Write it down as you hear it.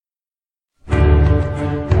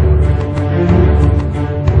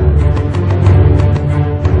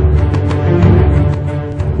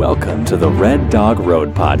to the Red Dog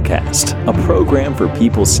Road Podcast, a program for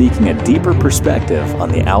people seeking a deeper perspective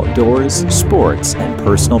on the outdoors, sports, and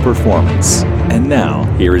personal performance. And now,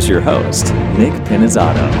 here is your host, Nick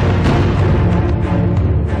Pinizzato.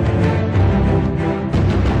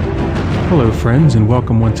 Hello, friends, and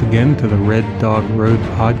welcome once again to the Red Dog Road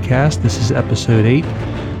Podcast. This is episode 8,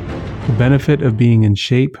 the benefit of being in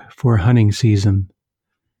shape for hunting season.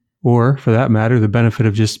 Or, for that matter, the benefit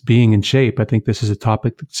of just being in shape. I think this is a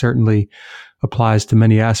topic that certainly applies to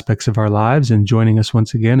many aspects of our lives. And joining us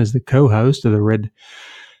once again is the co-host of the Red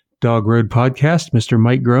Dog Road Podcast, Mr.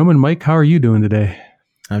 Mike Groman. Mike, how are you doing today?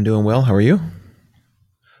 I'm doing well. How are you?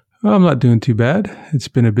 Well, I'm not doing too bad. It's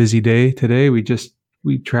been a busy day today.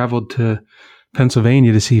 We traveled to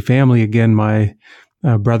Pennsylvania to see family again. My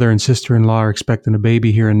brother and sister-in-law are expecting a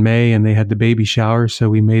baby here in May, and they had the baby shower.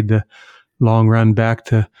 So we made the long run back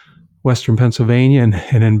to Western Pennsylvania and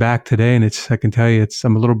then back today. And I can tell you,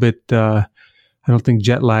 I'm a little bit, I don't think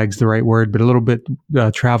jet lag's the right word, but a little bit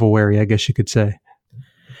travel weary, I guess you could say.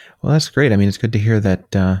 Well, that's great. I mean, it's good to hear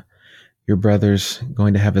that your brother's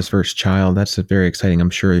going to have his first child. That's very exciting, I'm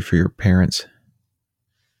sure, for your parents.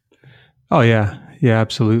 Oh, yeah. Yeah,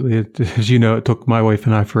 absolutely. As you know, it took my wife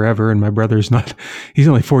and I forever, and my brother's he's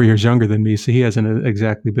only 4 years younger than me, so he hasn't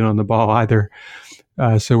exactly been on the ball either.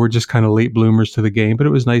 So we're just kind of late bloomers to the game, but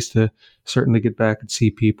it was nice to certainly get back and see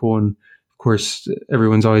people. And of course,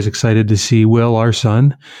 everyone's always excited to see Will, our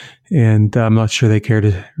son. And I'm not sure they care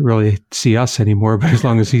to really see us anymore, but as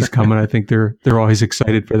long as he's coming, I think they're always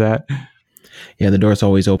excited for that. Yeah, the door's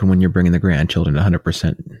always open when you're bringing the grandchildren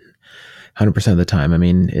 100% of the time. I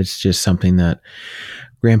mean, it's just something that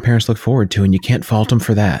grandparents look forward to, and you can't fault them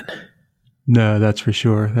for that. No, that's for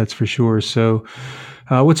sure. That's for sure. So,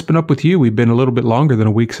 what's been up with you? We've been a little bit longer than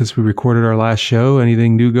a week since we recorded our last show.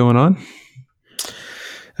 Anything new going on?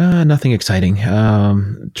 Nothing exciting.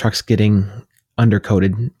 Truck's getting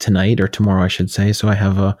undercoated tonight, or tomorrow, I should say. So I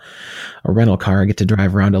have a rental car. I get to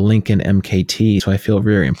drive around a Lincoln MKT. So I feel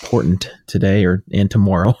very important today and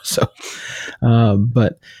tomorrow. So,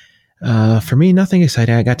 but for me, nothing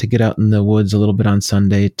exciting. I got to get out in the woods a little bit on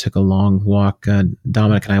Sunday, took a long walk.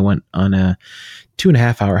 Dominic and I went on a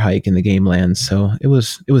 2.5 hour hike in the game lands. So it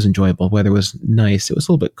was enjoyable. Weather was nice. It was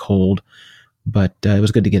a little bit cold, but it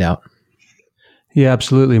was good to get out. Yeah,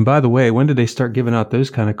 absolutely. And by the way, when did they start giving out those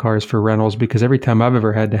kind of cars for rentals? Because every time I've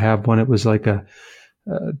ever had to have one, it was like a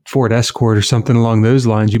Ford Escort or something along those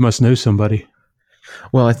lines. You must know somebody.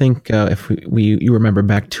 Well, I think if you remember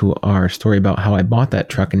back to our story about how I bought that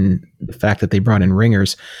truck and the fact that they brought in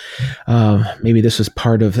ringers, maybe this was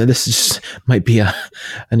might be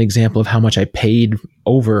an example of how much I paid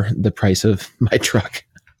over the price of my truck.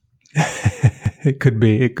 It could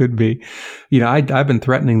be. You know, I've been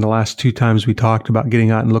threatening the last 2 times we talked about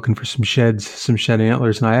getting out and looking for some shed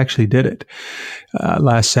antlers, and I actually did it.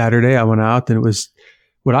 Last Saturday, I went out and it was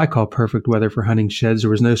what I call perfect weather for hunting sheds.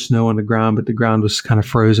 There was no snow on the ground, but the ground was kind of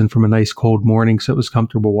frozen from a nice cold morning, so it was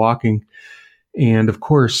comfortable walking. And of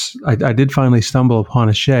course, I did finally stumble upon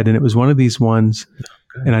a shed, and it was one of these ones,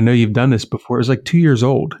 and I know you've done this before, it was like 2 years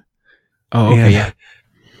old. Oh, okay, yeah.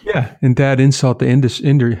 Yeah, and Dad insult the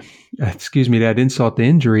injury,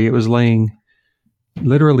 it was laying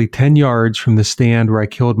literally 10 yards from the stand where I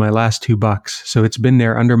killed my last 2 bucks. So it's been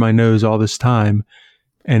there under my nose all this time.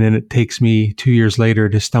 And then it takes me 2 years later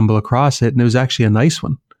to stumble across it. And it was actually a nice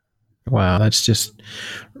one. Wow. That's just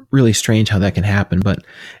really strange how that can happen, but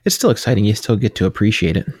it's still exciting. You still get to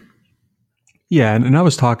appreciate it. Yeah. And I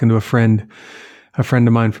was talking to a friend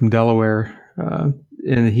of mine from Delaware,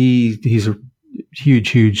 and he's a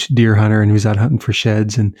huge deer hunter, and he was out hunting for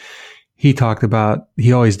sheds. And he talked about,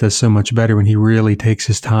 he always does so much better when he really takes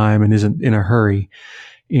his time and isn't in a hurry.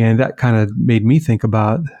 And that kind of made me think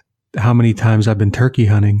about how many times I've been turkey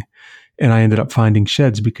hunting, and I ended up finding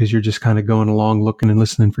sheds because you're just kind of going along looking and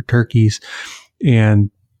listening for turkeys and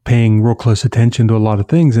paying real close attention to a lot of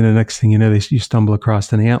things. And the next thing you know, you stumble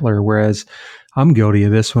across an antler. Whereas I'm guilty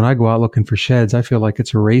of this. When I go out looking for sheds, I feel like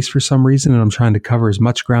it's a race for some reason, and I'm trying to cover as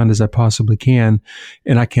much ground as I possibly can.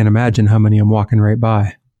 And I can't imagine how many I'm walking right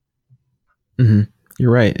by. Mm-hmm.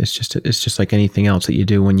 You're right. It's just like anything else that you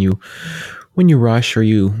do when you rush, or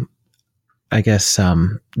you, I guess,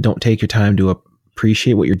 don't take your time to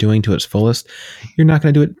appreciate what you're doing to its fullest. You're not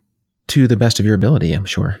going to do it to the best of your ability, I'm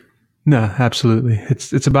sure. No, absolutely.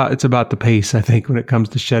 It's about the pace, I think, when it comes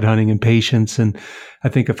to shed hunting and patience. And I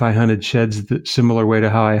think if I hunted sheds the similar way to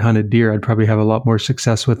how I hunted deer, I'd probably have a lot more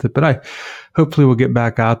success with it. But I hopefully will get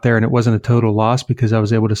back out there. And it wasn't a total loss because I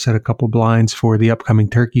was able to set a couple blinds for the upcoming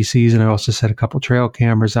turkey season. I also set a couple trail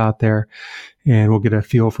cameras out there, and we'll get a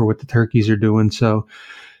feel for what the turkeys are doing. So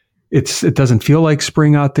it doesn't feel like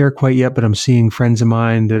spring out there quite yet, but I'm seeing friends of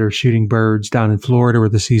mine that are shooting birds down in Florida where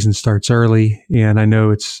the season starts early. And I know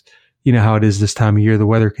it's, you know how it is this time of year. The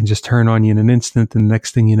weather can just turn on you in an instant. And the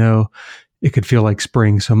next thing you know, it could feel like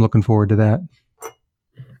spring. So I'm looking forward to that.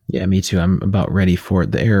 Yeah, me too. I'm about ready for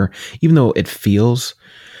it. The air, even though it feels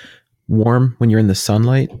warm when you're in the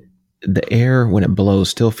sunlight, the air, when it blows,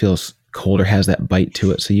 still feels colder, has that bite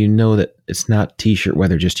to it. So you know that it's not t-shirt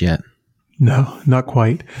weather just yet. No, not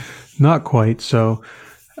quite. Not quite. So,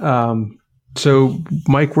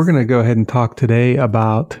 Mike, we're going to go ahead and talk today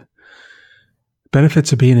about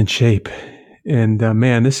benefits of being in shape. And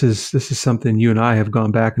man, this is something you and I have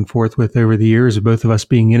gone back and forth with over the years, of both of us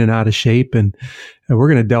being in and out of shape. And we're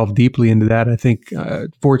going to delve deeply into that. I think,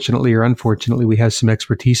 fortunately or unfortunately, we have some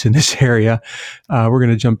expertise in this area. We're going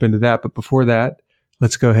to jump into that. But before that,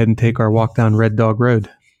 let's go ahead and take our walk down Red Dog Road.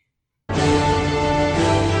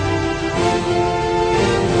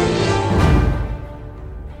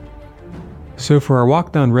 So for our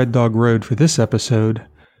walk down Red Dog Road for this episode,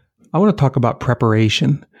 I want to talk about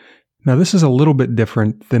preparation. Now, this is a little bit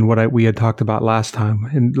different than what we had talked about last time.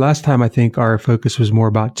 And last time, I think our focus was more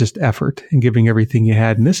about just effort and giving everything you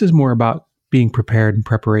had. And this is more about being prepared and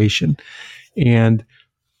preparation. And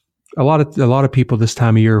a lot of people this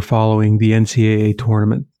time of year are following the NCAA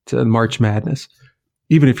tournament, March Madness.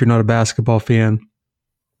 Even if you're not a basketball fan,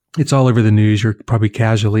 it's all over the news. You're probably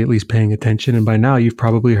casually at least paying attention. And by now, you've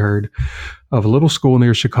probably heard of a little school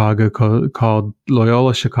near Chicago called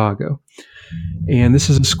Loyola Chicago. And this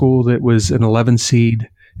is a school that was an 11 seed.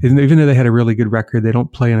 And even though they had a really good record, they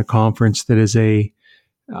don't play in a conference that is it's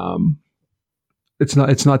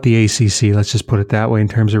not the ACC. Let's just put it that way in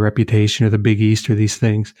terms of reputation, or the Big East, or these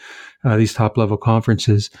things, these top level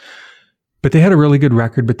conferences. But they had a really good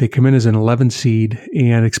record, but they come in as an 11 seed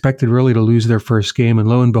and expected really to lose their first game. And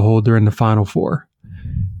lo and behold, they're in the Final Four.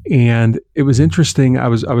 And it was interesting. I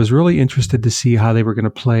was really interested to see how they were going to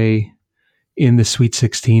play in the Sweet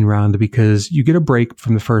 16 round, because you get a break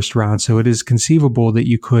from the first round. So it is conceivable that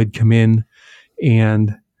you could come in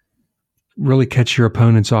and really catch your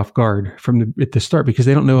opponents off guard at the start, because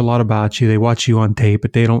they don't know a lot about you. They watch you on tape,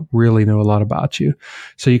 but they don't really know a lot about you.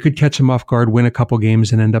 So you could catch them off guard, win a couple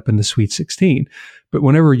games, and end up in the Sweet 16. But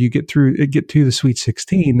whenever you get to the Sweet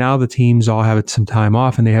 16, now the teams all have some time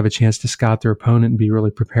off, and they have a chance to scout their opponent and be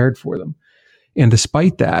really prepared for them. And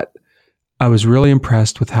despite that, I was really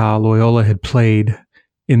impressed with how Loyola had played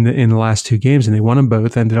in the last two games, and they won them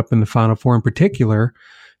both, ended up in the Final Four. In particular,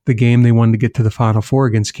 the game they wanted to get to the Final Four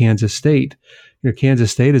against Kansas State. You know,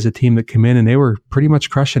 Kansas State is a team that came in and they were pretty much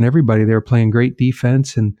crushing everybody. They were playing great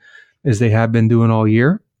defense, and as they have been doing all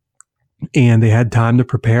year, and they had time to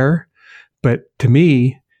prepare. But to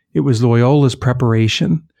me, it was Loyola's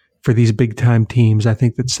preparation for these big time teams, I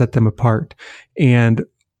think, that set them apart. And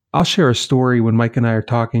I'll share a story when Mike and I are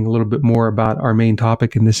talking a little bit more about our main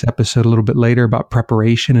topic in this episode a little bit later, about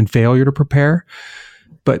preparation and failure to prepare.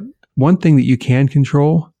 But one thing that you can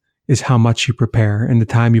control is how much you prepare and the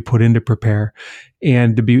time you put in to prepare,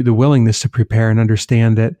 and the willingness to prepare, and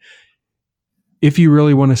understand that if you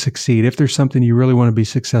really want to succeed, if there's something you really want to be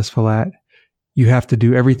successful at, you have to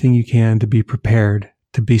do everything you can to be prepared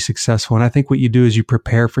to be successful. And I think what you do is you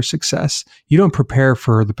prepare for success. You don't prepare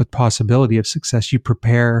for the possibility of success. You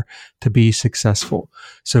prepare to be successful.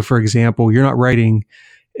 So for example, you're not writing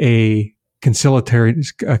a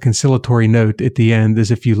conciliatory note at the end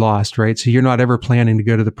as if you lost, right? So you're not ever planning to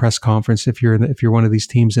go to the press conference if you're one of these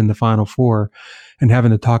teams in the Final Four and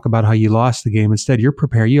having to talk about how you lost the game. Instead, you're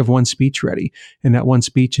prepared. You have one speech ready, and that one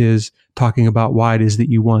speech is talking about why it is that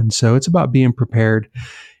you won. So it's about being prepared.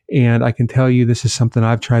 And I can tell you, this is something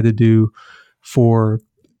I've tried to do for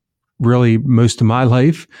really most of my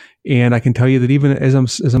life. And I can tell you that even as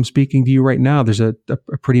I'm speaking to you right now, there's a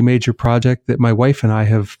pretty major project that my wife and I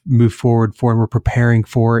have moved forward for, and we're preparing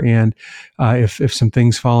for. And if some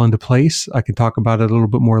things fall into place, I can talk about it a little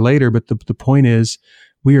bit more later. But the point is,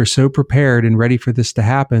 we are so prepared and ready for this to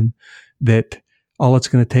happen that all it's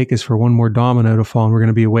going to take is for one more domino to fall, and we're going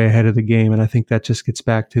to be way ahead of the game. And I think that just gets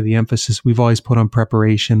back to the emphasis we've always put on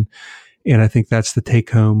preparation. And I think that's the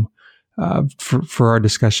take home for our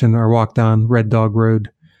discussion, our walk down Red Dog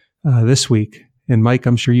Road this week. And Mike,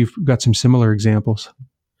 I'm sure you've got some similar examples.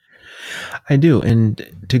 I do. And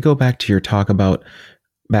to go back to your talk about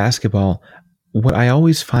basketball, what I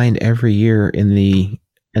always find every year in the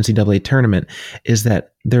NCAA tournament is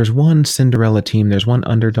that there's one Cinderella team, there's one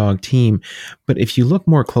underdog team, but if you look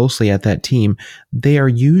more closely at that team, they are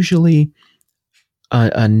usually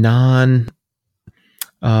a non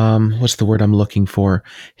what's the word I'm looking for?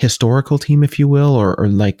 Historical team, if you will, or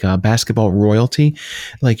like basketball royalty,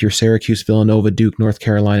 like your Syracuse, Villanova, Duke, North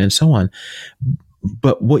Carolina, and so on.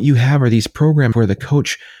 But what you have are these programs where the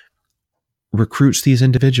coach recruits these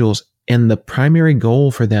individuals, and the primary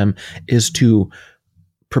goal for them is to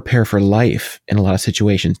prepare for life in a lot of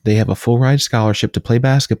situations. They have a full ride scholarship to play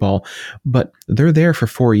basketball, but they're there for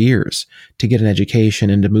 4 years to get an education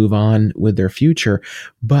and to move on with their future.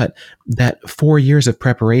 But that 4 years of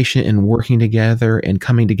preparation and working together and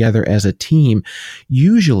coming together as a team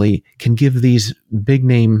usually can give these big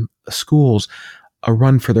name schools a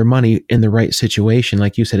run for their money in the right situation,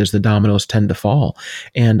 like you said, as the dominoes tend to fall.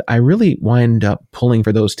 And I really wind up pulling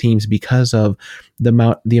for those teams because of the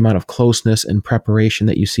amount of closeness and preparation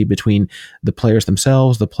that you see between the players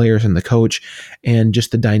themselves, the players and the coach, and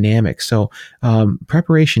just the dynamics. So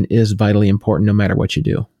preparation is vitally important no matter what you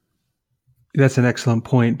do. That's an excellent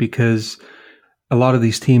point, because a lot of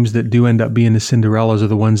these teams that do end up being the Cinderellas are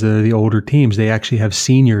the ones that are the older teams. They actually have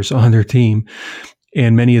seniors on their team.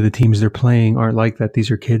 And many of the teams they're playing aren't like that. These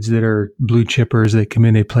are kids that are blue chippers. They come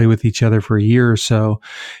in, they play with each other for a year or so.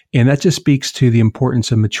 And that just speaks to the importance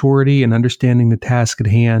of maturity and understanding the task at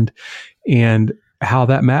hand and how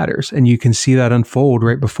that matters. And you can see that unfold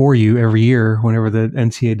right before you every year whenever the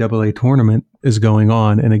NCAA tournament is going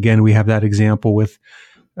on. And again, we have that example with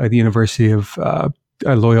the University of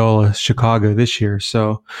Loyola Chicago this year.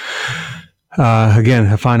 So again,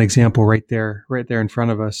 a fine example right there in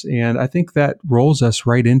front of us. And I think that rolls us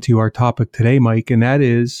right into our topic today, Mike, and that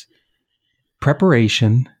is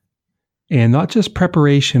preparation, and not just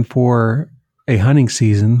preparation for a hunting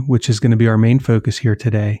season, which is going to be our main focus here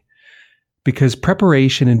today, because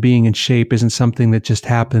preparation and being in shape isn't something that just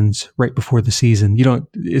happens right before the season.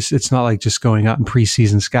 It's not like just going out and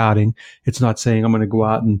preseason scouting. It's not saying I'm going to go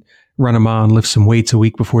out and run a mile and lift some weights a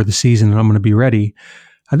week before the season and I'm going to be ready.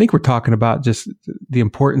 I think we're talking about just the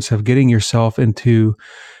importance of getting yourself into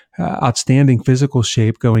outstanding physical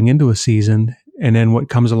shape going into a season. And then what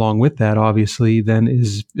comes along with that, obviously, then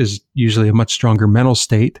is usually a much stronger mental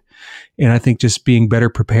state. And I think just being better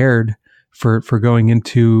prepared for going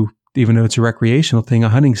into, even though it's a recreational thing, a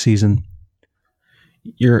hunting season.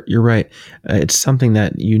 You're right. It's something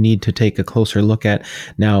that you need to take a closer look at.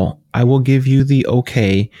 Now, I will give you the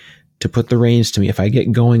okay to put the reins to me. If I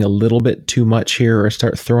get going a little bit too much here or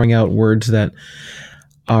start throwing out words that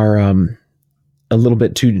are a little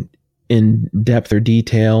bit too in depth or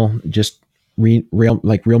detail, just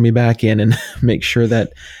reel me back in and make sure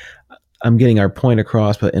that I'm getting our point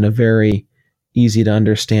across, but in a very easy to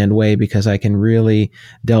understand way, because I can really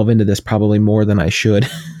delve into this probably more than I should.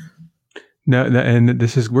 No, and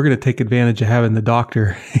we're going to take advantage of having the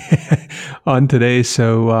doctor on today.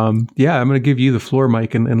 So, I'm going to give you the floor,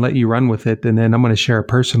 Mike, and let you run with it. And then I'm going to share a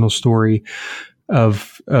personal story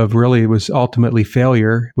of really, it was ultimately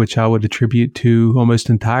failure, which I would attribute to almost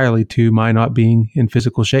entirely to my not being in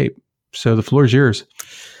physical shape. So the floor is yours.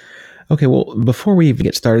 Okay, well, before we even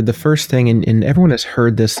get started, the first thing, and everyone has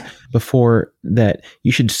heard this before, that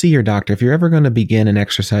you should see your doctor. If you're ever going to begin an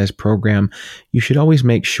exercise program, you should always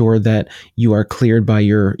make sure that you are cleared by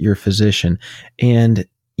your physician. And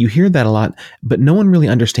you hear that a lot, but no one really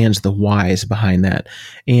understands the whys behind that.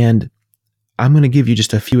 And I'm going to give you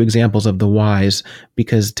just a few examples of the whys,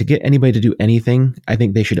 because to get anybody to do anything, I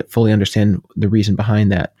think they should fully understand the reason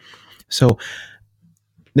behind that. So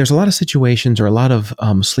there's a lot of situations or a lot of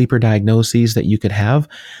sleeper diagnoses that you could have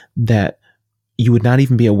that you would not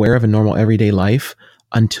even be aware of in normal everyday life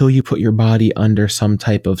until you put your body under some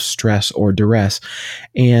type of stress or duress.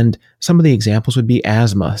 And some of the examples would be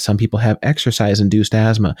asthma. Some people have exercise-induced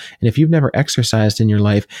asthma. And if you've never exercised in your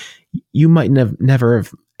life, you might never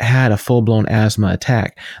have had a full-blown asthma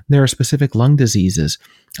attack. There are specific lung diseases,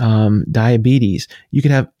 diabetes. You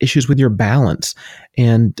could have issues with your balance.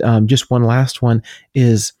 And just one last one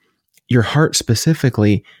is your heart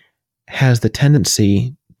specifically has the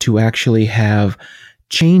tendency to actually have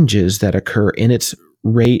changes that occur in its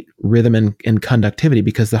rate, rhythm, and conductivity,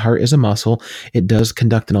 because the heart is a muscle. It does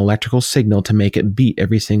conduct an electrical signal to make it beat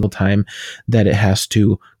every single time that it has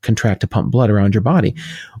to contract to pump blood around your body.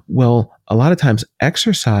 Well, a lot of times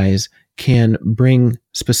exercise can bring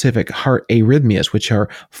specific heart arrhythmias, which are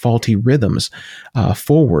faulty rhythms,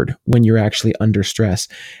 forward when you're actually under stress.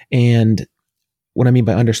 And what I mean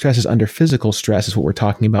by under stress is under physical stress is what we're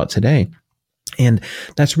talking about today. And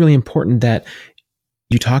that's really important, that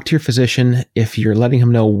You talk to your physician. If you're letting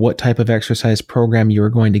him know what type of exercise program you are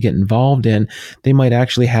going to get involved in, they might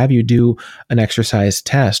actually have you do an exercise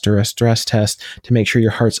test or a stress test to make sure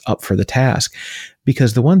your heart's up for the task.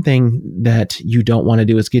 Because the one thing that you don't want to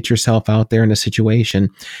do is get yourself out there in a situation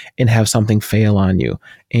and have something fail on you.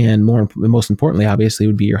 And most importantly, obviously,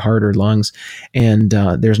 would be your heart or lungs. And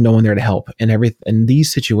there's no one there to help. And in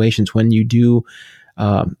these situations, when you do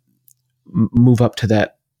move up to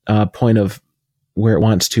that point of where it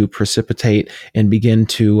wants to precipitate and begin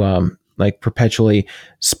to perpetually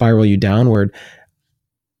spiral you downward,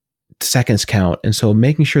 seconds count. And so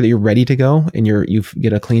making sure that you're ready to go and you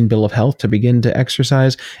get a clean bill of health to begin to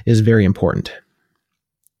exercise is very important.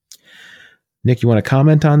 Nick, you want to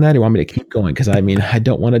comment on that, or you want me to keep going? Because I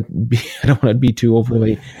don't want to be too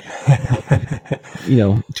overly,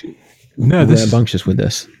 rambunctious with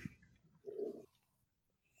this.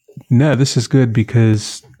 No, this is good,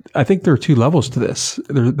 because I think there are two levels to this.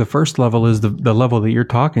 The first level is the level that you're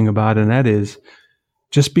talking about, and that is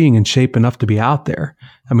just being in shape enough to be out there.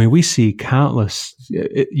 I mean, we see countless,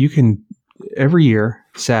 every year,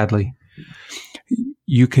 sadly,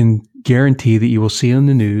 you can guarantee that you will see on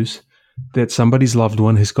the news that somebody's loved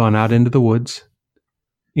one has gone out into the woods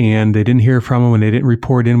and they didn't hear from them and they didn't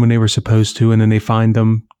report in when they were supposed to, and then they find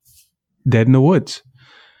them dead in the woods.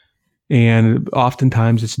 And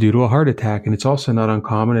oftentimes it's due to a heart attack. And it's also not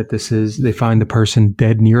uncommon that they find the person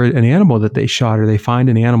dead near an animal that they shot, or they find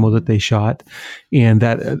an animal that they shot. And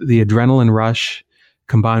that the adrenaline rush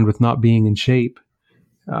combined with not being in shape,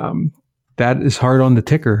 that is hard on the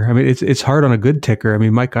ticker. I mean, it's hard on a good ticker. I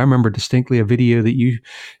mean, Mike, I remember distinctly a video that you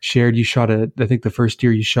shared. You shot I think the first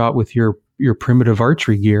deer you shot with your primitive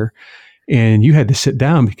archery gear. And you had to sit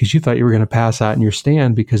down because you thought you were going to pass out in your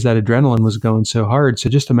stand because that adrenaline was going so hard. So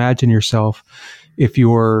just imagine yourself if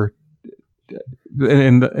you're,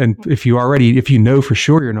 and if you know for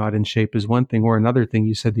sure you're not in shape is one thing, or another thing,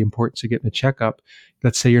 you said the importance of getting a checkup.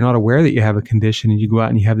 Let's say you're not aware that you have a condition and you go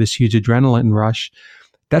out and you have this huge adrenaline rush.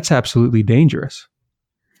 That's absolutely dangerous.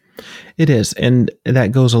 It is. And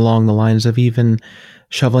that goes along the lines of even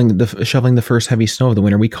shoveling the first heavy snow of the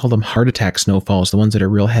winter. We call them heart attack snowfalls, the ones that are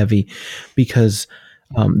real heavy, because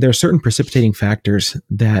there are certain precipitating factors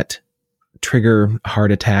that trigger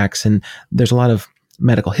heart attacks. And there's a lot of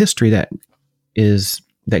medical history that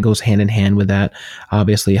goes hand in hand with that.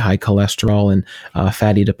 Obviously, high cholesterol and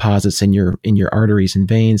fatty deposits in your arteries and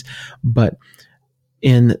veins. But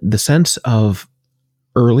in the sense of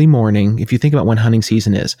early morning, if you think about when hunting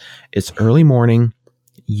season is, it's early morning.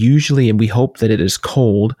 Usually, and we hope that it is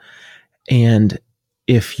cold. And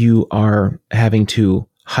if you are having to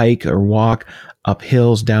hike or walk up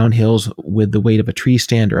hills, down hills with the weight of a tree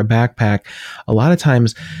stand or a backpack, a lot of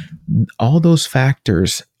times all those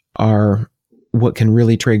factors are what can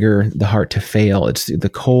really trigger the heart to fail. It's the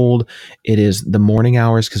cold. It is the morning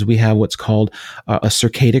hours, because we have what's called a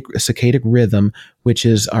circadian rhythm, which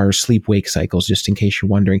is our sleep-wake cycles, just in case you're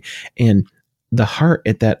wondering. And the heart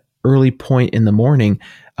at that early point in the morning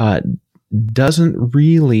doesn't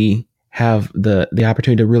really have the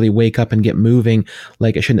opportunity to really wake up and get moving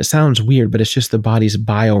like it shouldn't. It sounds weird, but it's just the body's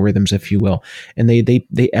biorhythms, if you will. And they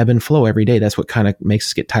ebb and flow every day. That's what kind of makes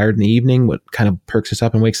us get tired in the evening, what kind of perks us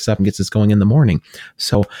up and wakes us up and gets us going in the morning.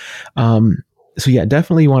 So yeah,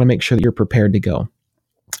 definitely you want to make sure that you're prepared to go.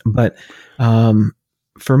 But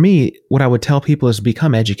for me, what I would tell people is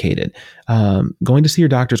become educated. Going to see your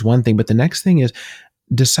doctor is one thing, but the next thing is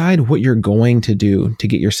decide what you're going to do to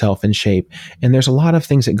get yourself in shape. And there's a lot of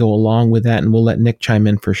things that go along with that, and we'll let Nick chime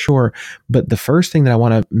in for sure. But the first thing that I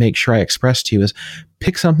want to make sure I express to you is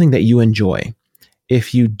pick something that you enjoy.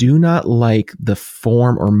 If you do not like the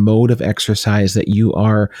form or mode of exercise that you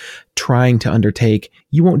are trying to undertake,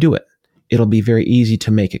 you won't do it. It'll be very easy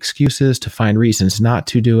to make excuses, to find reasons not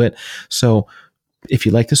to do it. So if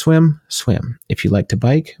you like to swim, swim. If you like to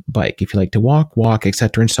bike, bike. If you like to walk, walk,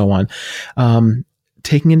 etc., and so on.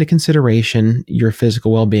 Taking into consideration your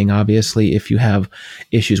physical well-being, obviously, if you have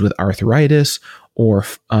issues with arthritis or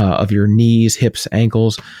of your knees, hips,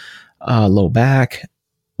 ankles, low back,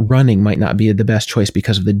 running might not be the best choice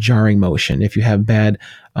because of the jarring motion. If you have bad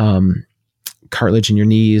cartilage in your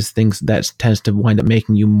knees, things that tends to wind up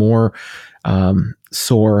making you more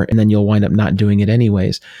sore, and then you'll wind up not doing it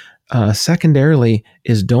anyways. Secondarily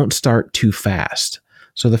is don't start too fast.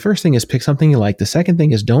 So the first thing is pick something you like. The second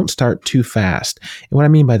thing is don't start too fast. And what I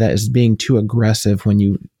mean by that is being too aggressive when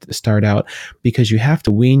you start out, because you have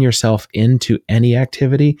to wean yourself into any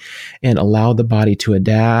activity and allow the body to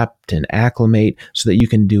adapt and acclimate so that you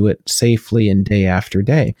can do it safely and day after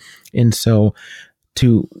day. And so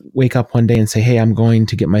to wake up one day and say, hey, I'm going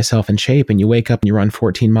to get myself in shape, and you wake up and you run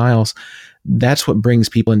 14 miles, that's what brings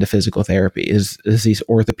people into physical therapy is these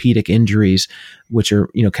orthopedic injuries, which are,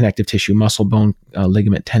 connective tissue, muscle, bone,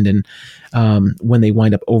 ligament, tendon, when they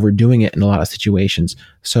wind up overdoing it in a lot of situations.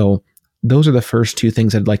 So those are the first two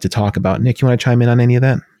things I'd like to talk about. Nick, you want to chime in on any of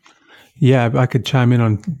that? Yeah, I could chime in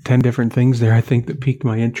on 10 different things there, I think, that piqued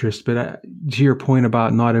my interest. But to your point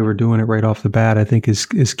about not overdoing it right off the bat, I think is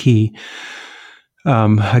key.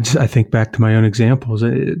 I think back to my own examples.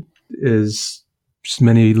 It is,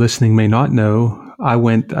 many listening may not know, I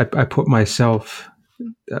put myself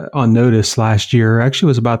on notice last year. Actually,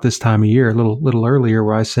 it was about this time of year, a little earlier,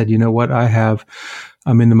 where I said, you know what,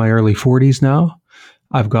 I'm into my early 40s now.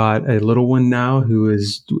 I've got a little one now who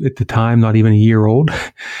is at the time not even a year old.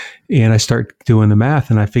 And I start doing the math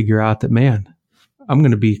and I figure out that, man, I'm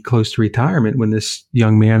going to be close to retirement when this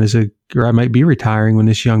young man or I might be retiring when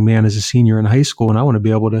this young man is a senior in high school. And I want to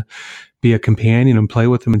be able to be a companion and play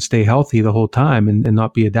with him and stay healthy the whole time and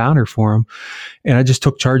not be a downer for him. And I just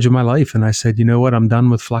took charge of my life and I said, you know what, I'm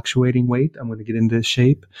done with fluctuating weight. I'm going to get into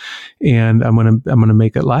shape and I'm going to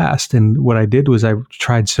make it last. And what I did was I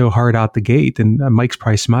tried so hard out the gate, and Mike's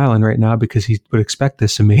probably smiling right now because he would expect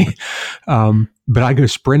this of me. But I go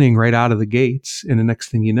sprinting right out of the gates. And the next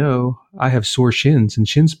thing you know, I have sore shins and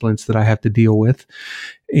shin splints that I have to deal with.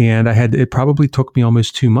 And it probably took me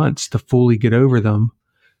almost 2 months to fully get over them,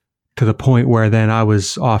 to the point where then I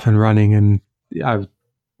was off and running, and I've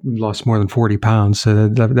lost more than 40 pounds. So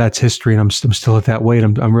that's history. And I'm still at that weight.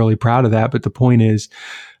 I'm really proud of that. But the point is,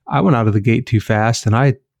 I went out of the gate too fast, and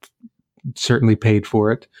I certainly paid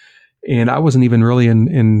for it. And I wasn't even really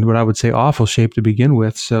in what I would say awful shape to begin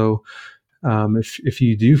with. So, if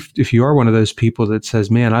you are one of those people that says,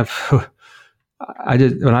 man, when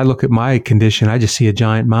I look at my condition, I just see a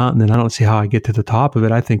giant mountain and I don't see how I get to the top of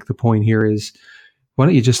it. I think the point here is, why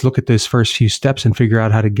don't you just look at those first few steps and figure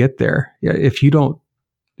out how to get there? If you don't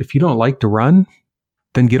like to run,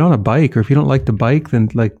 then get on a bike, or if you don't like to bike, then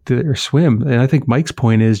or swim. And I think Mike's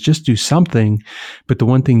point is just do something, but the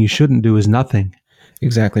one thing you shouldn't do is nothing.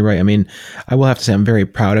 Exactly right. I mean, I will have to say I'm very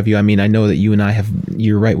proud of you. I mean, I know that you and I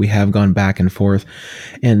you're right, we have gone back and forth.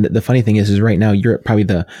 And the funny thing is right now you're at probably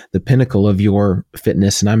the pinnacle of your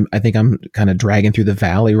fitness. And I think I'm kind of dragging through the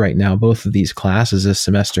valley right now. Both of these classes this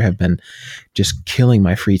semester have been just killing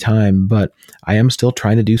my free time, but I am still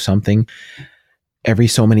trying to do something every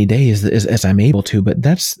so many days as I'm able to. But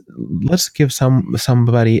let's give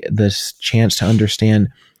somebody this chance to understand,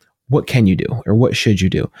 what can you do or what should you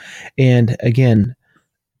do? And again,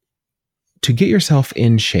 to get yourself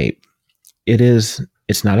in shape,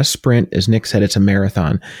 it's not a sprint, as Nick said, it's a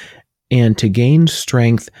marathon. And to gain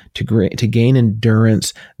strength, to gain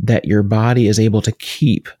endurance that your body is able to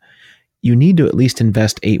keep, you need to at least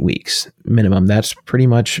invest 8 weeks minimum. That's pretty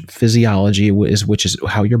much physiology, which is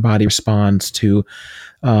how your body responds to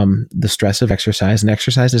the stress of exercise. And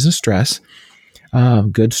exercise is a stress,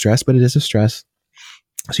 good stress, but it is a stress.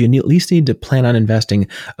 So you at least need to plan on investing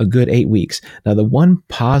a good 8 weeks. Now, the one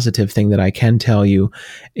positive thing that I can tell you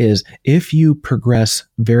is if you progress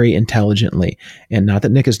very intelligently, and not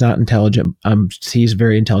that Nick is not intelligent, he's a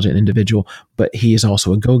very intelligent individual, but he is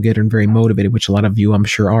also a go-getter and very motivated, which a lot of you I'm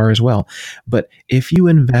sure are as well. But if you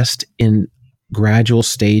invest in gradual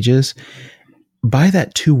stages, by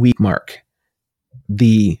that 2-week mark,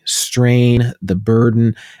 the strain, the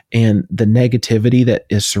burden, and the negativity that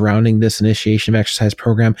is surrounding this initiation of exercise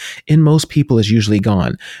program in most people is usually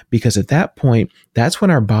gone, because at that point, that's when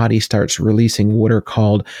our body starts releasing what are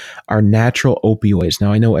called our natural opioids.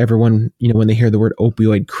 Now, I know everyone, when they hear the word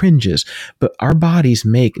opioid cringes, but our bodies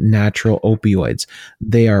make natural opioids.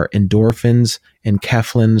 They are endorphins and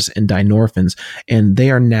enkephalins and dynorphins, and they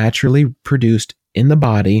are naturally produced in the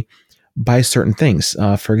body by certain things.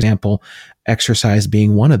 For example, exercise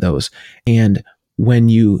being one of those. And when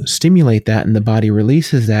you stimulate that and the body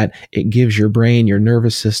releases that, it gives your brain, your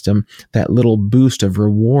nervous system, that little boost of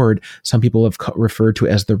reward. Some people have referred to it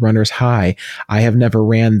as the runner's high. I have never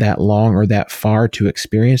ran that long or that far to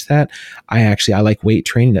experience that. I like weight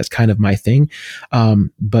training. That's kind of my thing.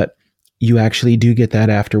 But you actually do get that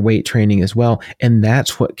after weight training as well. And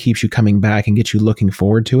that's what keeps you coming back and gets you looking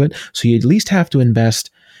forward to it. So you at least have to invest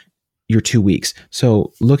your 2 weeks.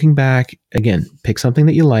 So looking back, again, pick something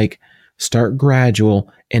that you like, start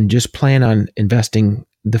gradual, and just plan on investing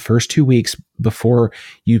the first 2 weeks before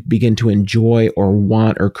you begin to enjoy or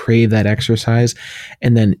want or crave that exercise.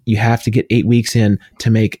 And then you have to get 8 weeks in to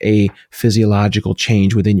make a physiological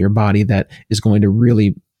change within your body that is going to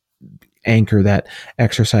really anchor that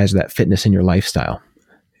exercise, that fitness in your lifestyle.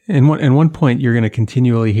 And one point you're going to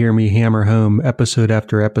continually hear me hammer home episode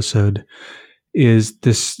after episode is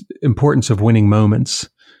this importance of winning moments.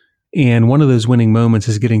 And one of those winning moments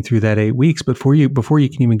is getting through that 8 weeks. But before you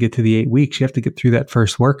can even get to the 8 weeks, you have to get through that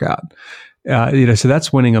first workout. So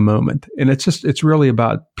that's winning a moment. And it's really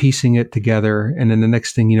about piecing it together. And then the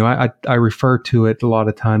next thing, I refer to it a lot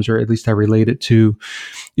of times, or at least I relate it to,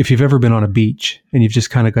 if you've ever been on a beach and you've just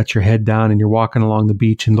kind of got your head down and you're walking along the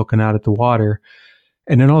beach and looking out at the water.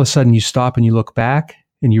 And then all of a sudden you stop and you look back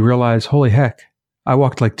and you realize, holy heck, I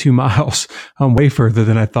walked like 2 miles. I'm way further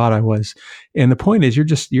than I thought I was. And the point is, you're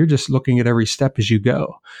just looking at every step as you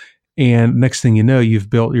go. And next thing you know, you've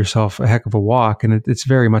built yourself a heck of a walk. And it's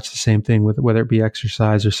very much the same thing with whether it be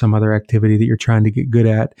exercise or some other activity that you're trying to get good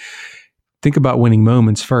at. Think about winning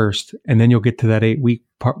moments first, and then you'll get to that 8 week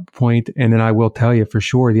point. And then I will tell you for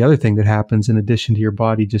sure, the other thing that happens in addition to your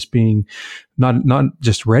body just being not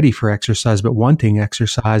just ready for exercise, but wanting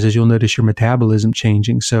exercise, is you'll notice your metabolism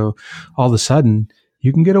changing. So all of a sudden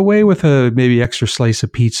you can get away with a maybe extra slice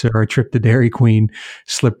of pizza or a trip to Dairy Queen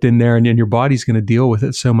slipped in there, and then your body's going to deal with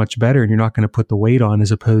it so much better, and you're not going to put the weight on, as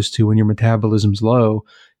opposed to when your metabolism's low,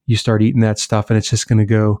 you start eating that stuff and it's just going to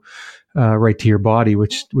go right to your body,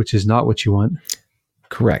 which is not what you want.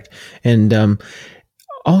 Correct. And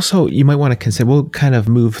also, you might want to consider, we'll kind of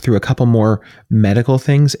move through a couple more medical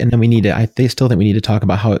things, and then I still think we need to talk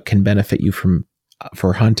about how it can benefit you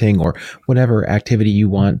for hunting or whatever activity you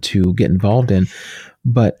want to get involved in.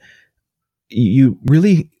 But I'm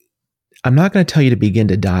not going to tell you to begin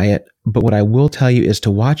to diet, but what I will tell you is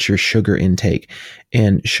to watch your sugar intake.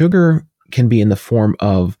 And sugar can be in the form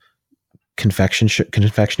of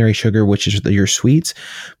confectionery sugar, which is your sweets,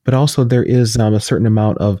 but also there is a certain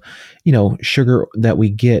amount of, sugar that we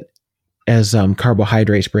get as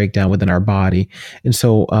carbohydrates break down within our body. And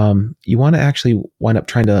so you want to actually wind up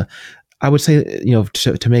trying to, I would say,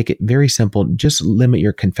 to make it very simple, just limit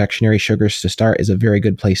your confectionery sugars to start is a very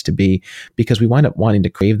good place to be, because we wind up wanting to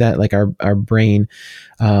crave that. Like our brain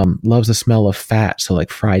loves the smell of fat. So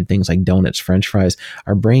like fried things like donuts, French fries,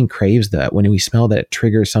 our brain craves that. When we smell that, it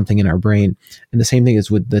triggers something in our brain. And the same thing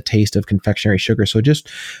is with the taste of confectionery sugar. So just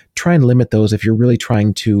try and limit those if you're really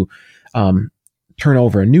trying to turn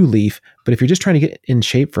over a new leaf. But if you're just trying to get in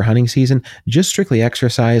shape for hunting season, just strictly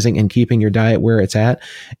exercising and keeping your diet where it's at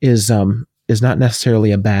is not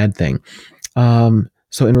necessarily a bad thing.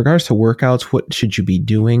 So in regards to workouts, what should you be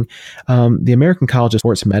doing? The American College of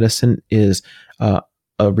Sports Medicine is a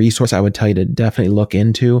resource I would tell you to definitely look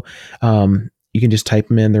into. You can just type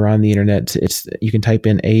them in. They're on the internet. You can type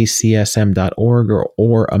in acsm.org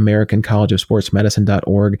or American College of Sports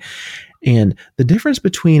Medicine.org. And the difference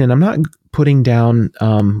between, and I'm not putting down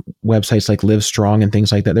websites like Livestrong and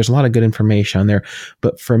things like that. There's a lot of good information on there.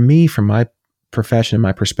 But for me, from my profession and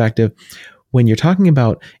my perspective, when you're talking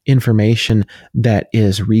about information that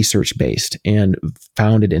is research-based and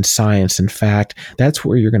founded in science and fact, that's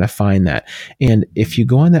where you're going to find that. And if you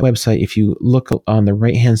go on that website, if you look on the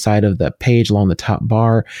right-hand side of the page along the top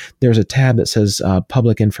bar, there's a tab that says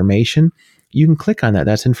public information. You can click on that.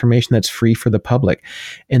 That's information that's free for the public.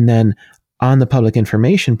 And then on the public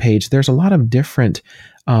information page, there's a lot of different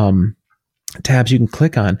tabs you can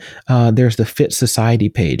click on. There's the Fit Society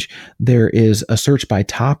page. There is a search by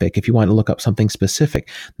topic if you want to look up something specific.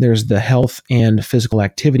 There's the Health and Physical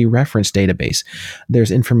Activity Reference Database.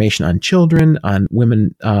 There's information on children, on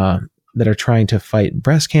women that are trying to fight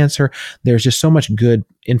breast cancer. There's just so much good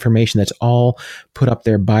information that's all put up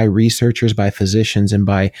there by researchers, by physicians, and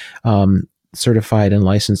by certified and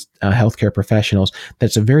licensed healthcare professionals.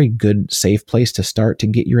 That's a very good, safe place to start to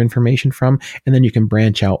get your information from, and then you can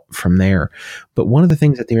branch out from there. But one of the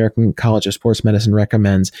things that the American College of Sports Medicine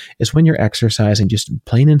recommends is when you're exercising, just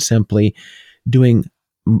plain and simply doing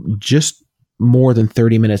just more than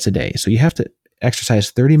 30 minutes a day. So you have to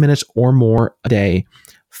exercise 30 minutes or more a day,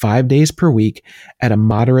 5 days per week at a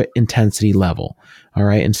moderate intensity level. All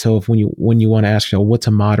right. And so when you want to ask, what's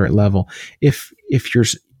a moderate level? If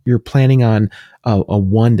you're planning on a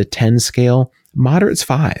 1 to 10 scale, moderate's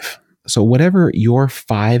 5. So whatever your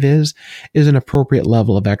 5 is an appropriate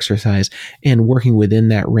level of exercise, and working within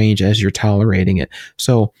that range as you're tolerating it.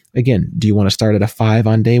 So again, do you want to start at a 5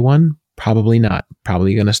 on day 1? Probably not.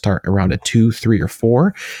 Probably going to start around a 2, 3, or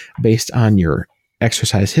 4 based on your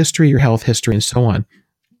exercise history, your health history, and so on.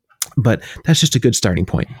 But that's just a good starting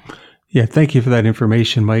point. Yeah, thank you for that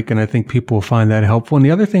information, Mike. And I think people will find that helpful. And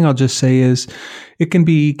the other thing I'll just say is it can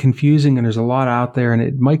be confusing, and there's a lot out there.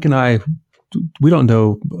 And Mike and I, we don't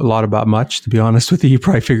know a lot about much, to be honest with you. You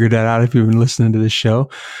probably figured that out if you've been listening to this show.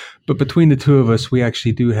 But between the two of us, we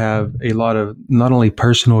actually do have a lot of not only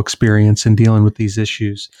personal experience in dealing with these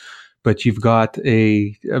issues, but you've got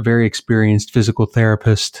a very experienced physical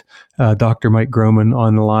therapist, Dr. Mike Groman,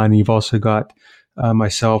 on the line. And you've also got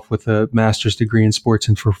myself with a master's degree in sports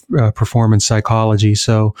and performance psychology.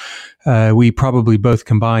 So we probably both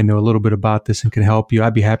combined know a little bit about this and can help you.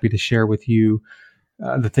 I'd be happy to share with you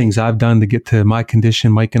the things I've done to get to my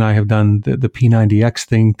condition. Mike and I have done the P90X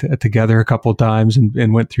thing together a couple of times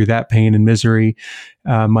and went through that pain and misery.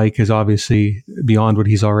 Mike is obviously beyond what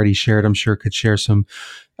he's already shared. I'm sure could share some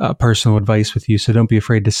personal advice with you. So don't be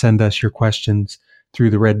afraid to send us your questions through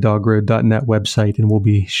the reddogroad.net website, and we'll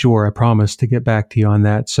be sure, I promise, to get back to you on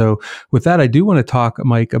that. So with that, I do want to talk,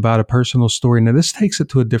 Mike, about a personal story. Now, this takes it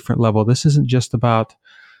to a different level. This isn't just about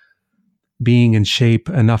being in shape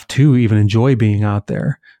enough to even enjoy being out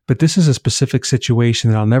there, but this is a specific situation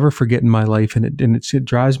that I'll never forget in my life, and it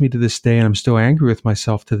drives me to this day, and I'm still angry with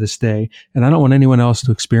myself to this day, and I don't want anyone else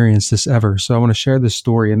to experience this ever. So I want to share this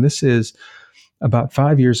story, and this is about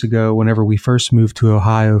 5 years ago, whenever we first moved to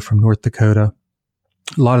Ohio from North Dakota.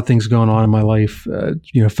 A lot of things going on in my life,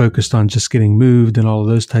 focused on just getting moved and all of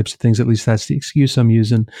those types of things. At least that's the excuse I'm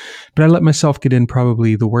using. But I let myself get in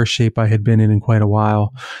probably the worst shape I had been in quite a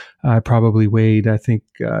while. I probably weighed, I think,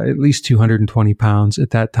 at least 220 pounds at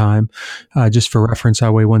that time. Just for reference, I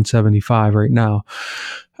weigh 175 right now.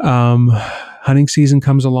 Hunting season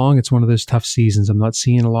comes along. It's one of those tough seasons. I'm not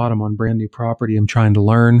seeing a lot. I'm on brand new property. I'm trying to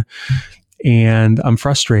learn. And I'm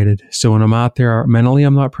frustrated. So when I'm out there, mentally,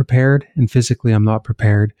 I'm not prepared, and physically, I'm not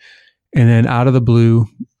prepared. And then out of the blue,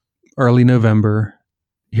 early November,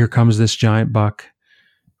 here comes this giant buck.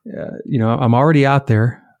 I'm already out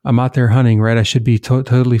there. I'm out there hunting, right? I should be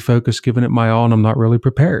totally focused, giving it my all, and I'm not really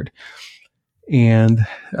prepared. And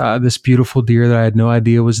this beautiful deer that I had no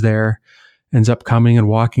idea was there ends up coming and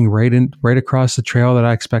walking right across the trail that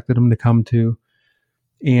I expected him to come to.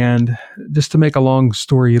 And just to make a long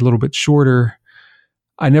story a little bit shorter,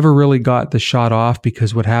 I never really got the shot off,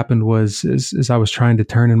 because what happened was, as I was trying to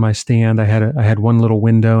turn in my stand, I had one little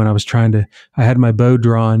window, and I had my bow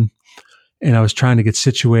drawn, and I was trying to get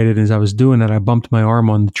situated. As I was doing that, I bumped my arm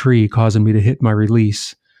on the tree, causing me to hit my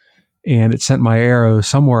release, and it sent my arrow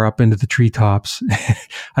somewhere up into the treetops.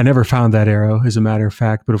 I never found that arrow, as a matter of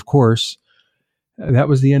fact, but of course, that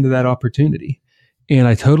was the end of that opportunity. And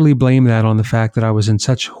I totally blame that on the fact that I was in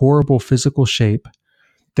such horrible physical shape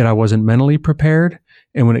that I wasn't mentally prepared.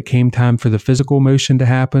 And when it came time for the physical motion to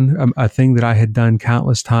happen, a thing that I had done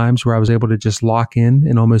countless times, where I was able to just lock in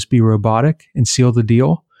and almost be robotic and seal the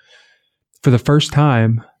deal. For the first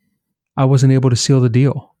time, I wasn't able to seal the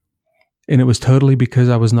deal. And it was totally because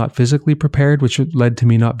I was not physically prepared, which led to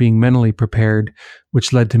me not being mentally prepared,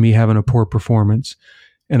 which led to me having a poor performance.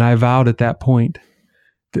 And I vowed at that point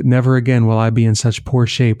that never again will I be in such poor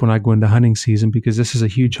shape when I go into hunting season, because this is a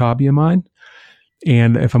huge hobby of mine.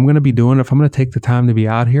 And if I'm going to take the time to be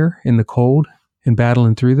out here in the cold and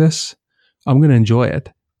battling through this, I'm going to enjoy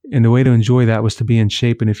it. And the way to enjoy that was to be in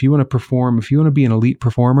shape. And if you want to perform, if you want to be an elite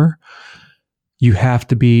performer, you have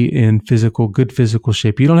to be in good physical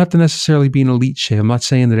shape. You don't have to necessarily be in elite shape. I'm not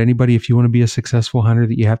saying that anybody, if you want to be a successful hunter,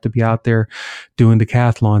 that you have to be out there doing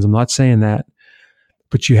decathlons. I'm not saying that.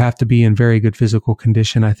 But you have to be in very good physical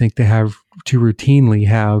condition, I think, to routinely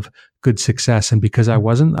have good success. And because I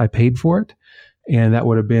wasn't, I paid for it. And that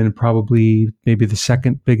would have been probably maybe the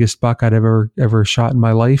second biggest buck I'd ever shot in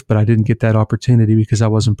my life. But I didn't get that opportunity because I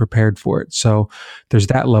wasn't prepared for it. So there's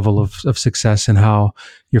that level of success in how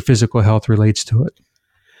your physical health relates to it.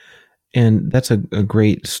 And that's a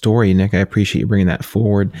great story, Nick. I appreciate you bringing that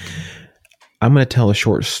forward. I'm going to tell a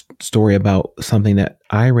short story about something that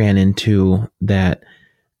I ran into that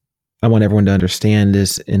I want everyone to understand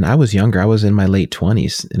is, and I was younger, I was in my late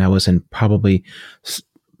 20s, and I was in probably,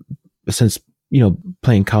 since,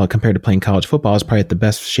 playing college, compared to playing college football, I was probably at the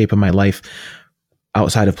best shape of my life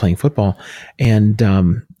outside of playing football. And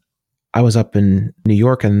I was up in New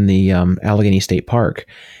York in the Allegheny State Park,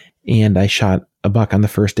 and I shot a buck on the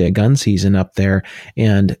first day of gun season up there.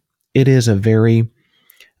 And it is a very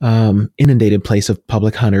inundated place of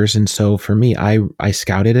public hunters. And so for me, I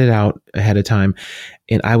scouted it out ahead of time,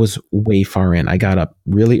 and I was way far in. I got up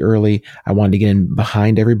really early. I wanted to get in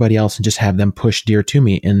behind everybody else and just have them push deer to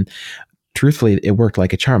me. And truthfully, it worked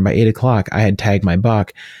like a charm. By 8 o'clock, I had tagged my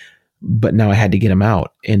buck, but now I had to get him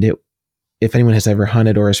out. And if anyone has ever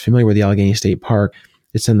hunted or is familiar with the Allegheny State Park,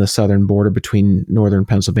 it's in the southern border between northern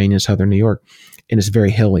Pennsylvania and southern New York, and it's very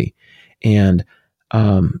hilly. And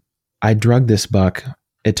I drugged this buck.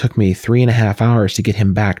 It took me 3.5 hours to get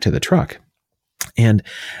him back to the truck. And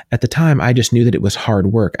at the time, I just knew that it was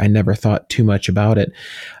hard work. I never thought too much about it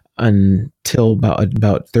until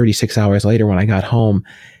about 36 hours later when I got home.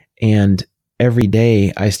 And every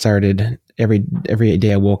day I started every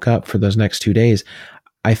day I woke up for those next 2 days,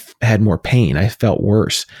 I had more pain. I felt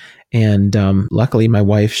worse. And luckily, my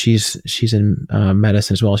wife, she's in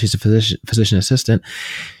medicine as well. She's a physician assistant.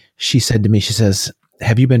 She said to me, she says,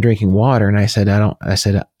 "Have you been drinking water?" And I said,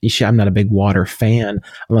 "I'm not a big water fan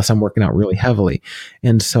unless I'm working out really heavily."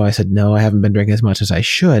 And so I said, "No, I haven't been drinking as much as I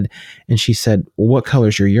should." And she said, "Well, what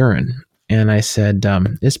color's your urine?" And I said,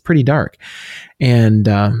 "It's pretty dark." And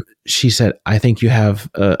she said, "I think you have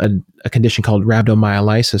a condition called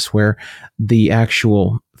rhabdomyolysis, where the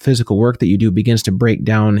actual physical work that you do begins to break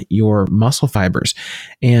down your muscle fibers.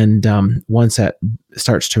 And once that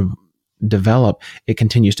starts to develop, it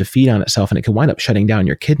continues to feed on itself, and it can wind up shutting down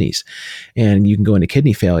your kidneys, and you can go into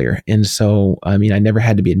kidney failure." And so, I mean, I never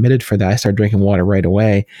had to be admitted for that. I started drinking water right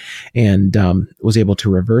away and was able to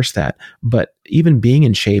reverse that. But even being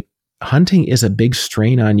in shape, hunting is a big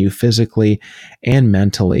strain on you physically and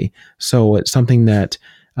mentally. So it's something that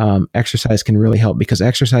exercise can really help, because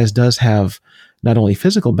exercise does have not only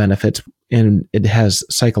physical benefits, and it has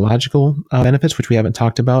psychological benefits, which we haven't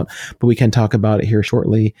talked about, but we can talk about it here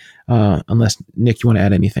shortly. Unless, Nick, you want to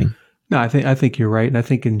add anything? No, I think you're right. And I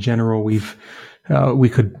think in general, we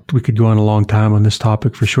could go on a long time on this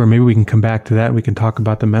topic for sure. Maybe we can come back to that. We can talk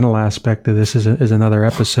about the mental aspect of this as another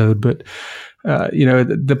episode. But, I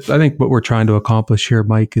think what we're trying to accomplish here,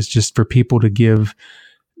 Mike, is just for people to give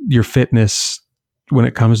your fitness, when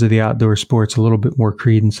it comes to the outdoor sports, a little bit more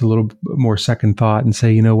credence, a little bit more second thought, and say,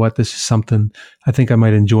 you know what, this is something I think I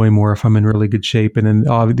might enjoy more if I'm in really good shape. And then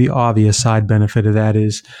the obvious side benefit of that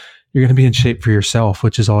is you're going to be in shape for yourself,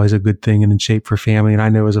 which is always a good thing, and in shape for family. And I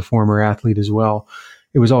know as a former athlete as well,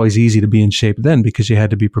 it was always easy to be in shape then because you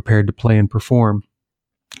had to be prepared to play and perform.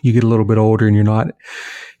 You get a little bit older and you're not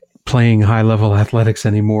playing high level athletics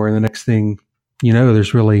anymore. And the next thing you know,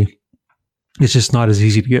 it's just not as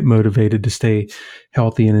easy to get motivated to stay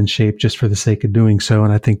healthy and in shape just for the sake of doing so.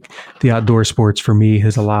 And I think the outdoor sports for me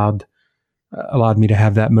has allowed me to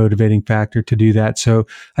have that motivating factor to do that. So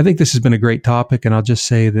I think this has been a great topic. And I'll just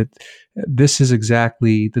say that this is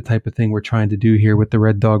exactly the type of thing we're trying to do here with the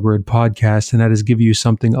Red Dog Road podcast. And that is give you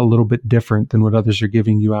something a little bit different than what others are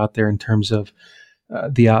giving you out there in terms of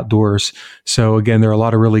the outdoors. So again, there are a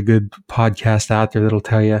lot of really good podcasts out there that'll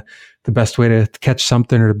tell you the best way to catch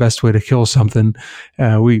something or the best way to kill something.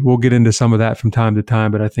 We'll get into some of that from time to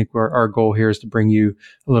time, but I think our goal here is to bring you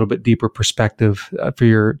a little bit deeper perspective for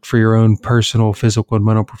your own personal physical and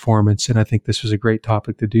mental performance. And I think this was a great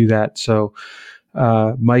topic to do that. So,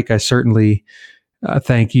 Mike, I certainly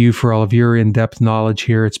thank you for all of your in-depth knowledge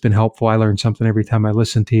here. It's been helpful. I learn something every time I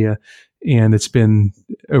listen to you. And it's been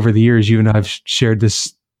over the years, you and I've shared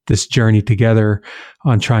this journey together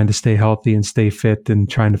on trying to stay healthy and stay fit and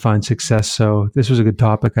trying to find success. So this was a good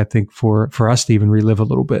topic, I think, for us to even relive a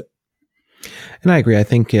little bit. And I agree. I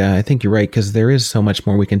think you're right, because there is so much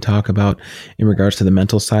more we can talk about in regards to the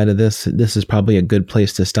mental side of this. This is probably a good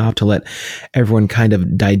place to stop, to let everyone kind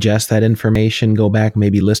of digest that information, go back,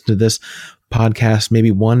 maybe listen to this podcast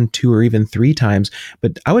maybe 1, 2, or even 3 times.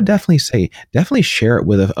 But I would definitely share it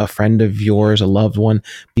with a friend of yours, a loved one,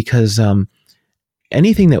 because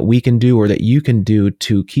anything that we can do or that you can do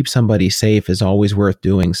to keep somebody safe is always worth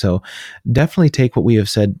doing. So definitely take what we have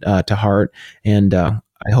said to heart. And I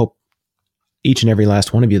hope each and every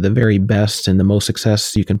last one of you the very best and the most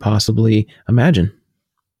success you can possibly imagine.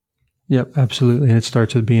 Yep, absolutely. And it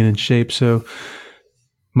starts with being in shape. So,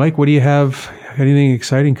 Mike, what do you have? Anything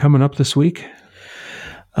exciting coming up this week?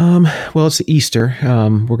 Well, it's Easter.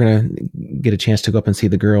 We're going to get a chance to go up and see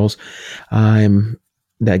the girls.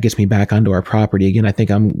 That gets me back onto our property again. I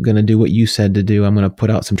think I'm going to do what you said to do. I'm going to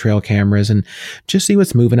put out some trail cameras and just see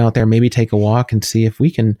what's moving out there. Maybe take a walk and see if we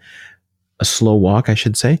can, a slow walk, I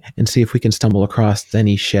should say, and see if we can stumble across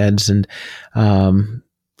any sheds and kind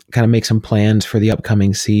of make some plans for the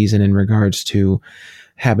upcoming season in regards to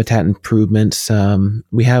habitat improvements.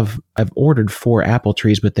 I've ordered 4 apple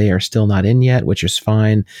trees, but they are still not in yet, which is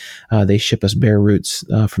fine. They ship us bare roots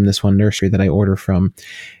from this one nursery that I order from.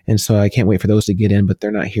 And so I can't wait for those to get in, but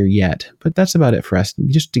they're not here yet. But that's about it for us.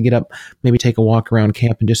 Just to get up, maybe take a walk around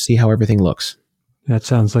camp and just see how everything looks. That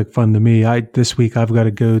sounds like fun to me. This week I've got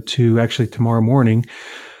to go to, actually tomorrow morning,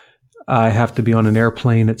 I have to be on an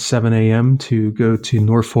airplane at 7 a.m. to go to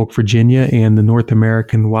Norfolk, Virginia, and the North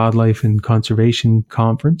American Wildlife and Conservation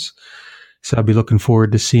Conference. So I'll be looking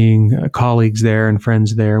forward to seeing colleagues there and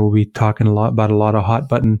friends there. We'll be talking about a lot of hot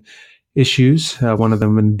button issues. One of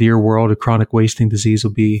them in deer world, a chronic wasting disease,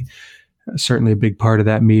 will be certainly a big part of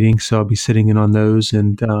that meeting. So I'll be sitting in on those.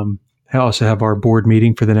 And I also have our board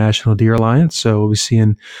meeting for the National Deer Alliance. So we'll be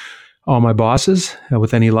seeing all my bosses.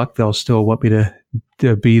 With any luck, they'll still want me to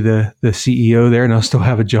to be the CEO there, and I'll still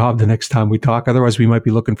have a job the next time we talk. Otherwise, we might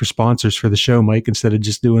be looking for sponsors for the show, Mike, instead of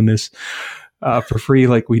just doing this for free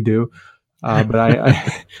like we do. But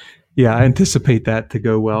I anticipate that to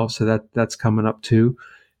go well. So that's coming up too.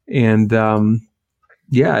 And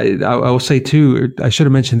I will say too, I should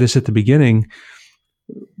have mentioned this at the beginning.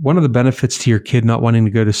 One of the benefits to your kid not wanting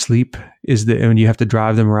to go to sleep is that when you have to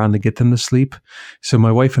drive them around to get them to sleep. So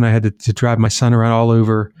my wife and I had to drive my son around all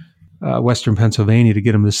over Western Pennsylvania to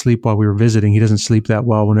get him to sleep while we were visiting. He doesn't sleep that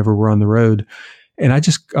well whenever we're on the road. And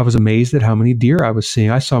I was amazed at how many deer I was seeing.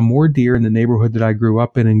 I saw more deer in the neighborhood that I grew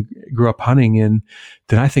up in and grew up hunting in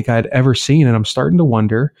than I think I had ever seen. And I'm starting to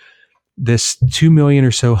wonder, this 2 million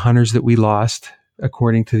or so hunters that we lost,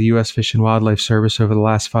 according to the U.S. Fish and Wildlife Service over the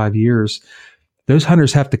last 5 years, those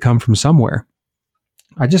hunters have to come from somewhere.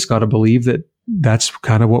 I just got to believe that that's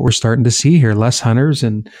kind of what we're starting to see here. Less hunters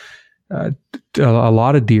and a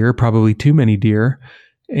lot of deer, probably too many deer.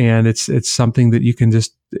 And it's something that you can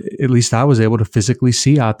just, at least I was able to physically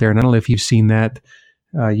see out there. And I don't know if you've seen that.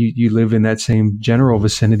 You live in that same general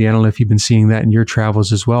vicinity. I don't know if you've been seeing that in your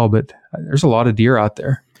travels as well, but there's a lot of deer out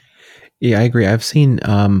there. Yeah, I agree. I've seen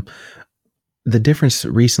the difference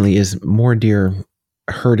recently is more deer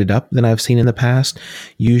herded up than I've seen in the past.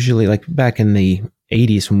 Usually, like back in the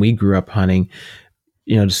 80s when we grew up hunting,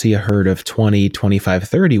 to see a herd of 20, 25,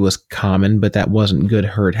 30 was common, but that wasn't good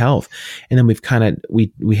herd health. And then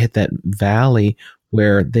we hit that valley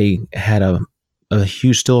where they had a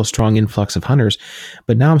huge, still a strong influx of hunters.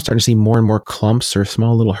 But now I'm starting to see more and more clumps or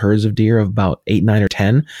small little herds of deer of about 8, 9, or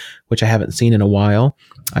 10, which I haven't seen in a while.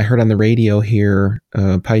 I heard on the radio here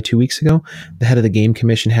probably 2 weeks ago, the head of the Game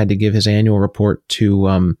Commission had to give his annual report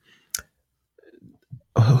to,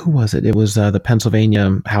 who was it? It was the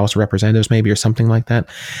Pennsylvania House of Representatives maybe, or something like that.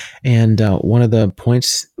 And one of the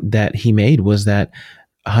points that he made was that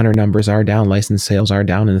hunter numbers are down, license sales are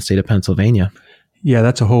down in the state of Pennsylvania. Yeah,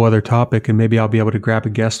 that's a whole other topic, and maybe I'll be able to grab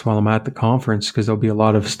a guest while I'm at the conference because there'll be a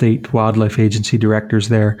lot of state wildlife agency directors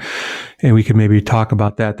there, and we could maybe talk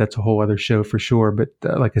about that. That's a whole other show for sure. But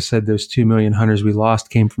like I said, those 2 million hunters we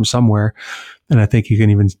lost came from somewhere, and I think you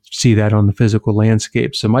can even see that on the physical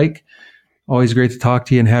landscape. So, Mike, always great to talk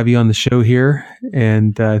to you and have you on the show here,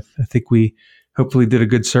 and I think we hopefully did a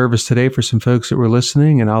good service today for some folks that were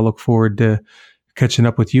listening, and I'll look forward to catching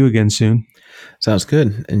up with you again soon. Sounds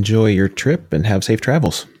good. Enjoy your trip and have safe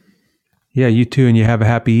travels. Yeah, you too. And you have a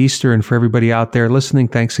happy Easter. And for everybody out there listening,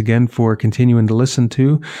 thanks again for continuing to listen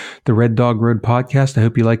to the Red Dog Road podcast. I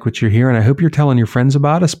hope you like what you're hearing. I hope you're telling your friends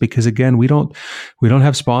about us because, again, we don't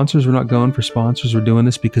have sponsors. We're not going for sponsors. We're doing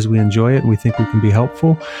this because we enjoy it and we think we can be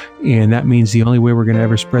helpful. And that means the only way we're going to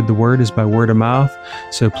ever spread the word is by word of mouth.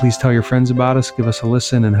 So please tell your friends about us, give us a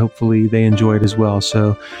listen, and hopefully they enjoy it as well.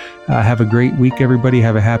 So have a great week, everybody.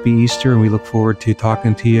 Have a happy Easter, and we look forward to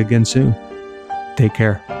talking to you again soon. Take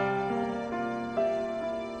care.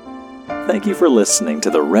 Thank you for listening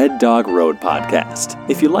to the Red Dog Road podcast.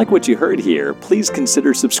 If you like what you heard here, please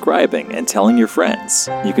consider subscribing and telling your friends.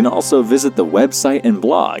 You can also visit the website and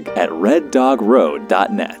blog at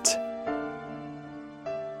reddogroad.net.